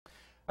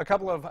A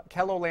couple of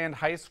Kelloland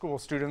High School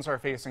students are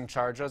facing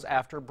charges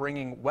after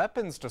bringing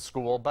weapons to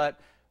school, but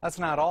that's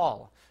not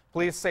all.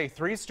 Police say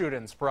 3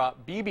 students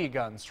brought BB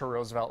guns to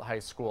Roosevelt High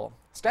School.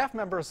 Staff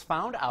members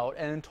found out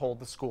and told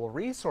the school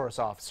resource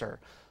officer.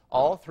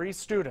 All 3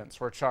 students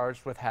were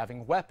charged with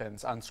having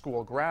weapons on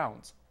school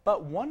grounds,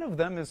 but one of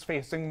them is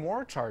facing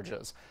more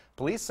charges.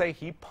 Police say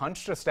he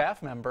punched a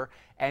staff member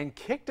and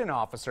kicked an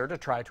officer to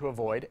try to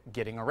avoid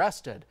getting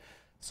arrested.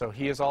 So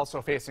he is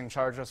also facing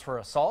charges for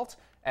assault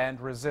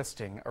and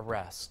resisting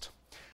arrest.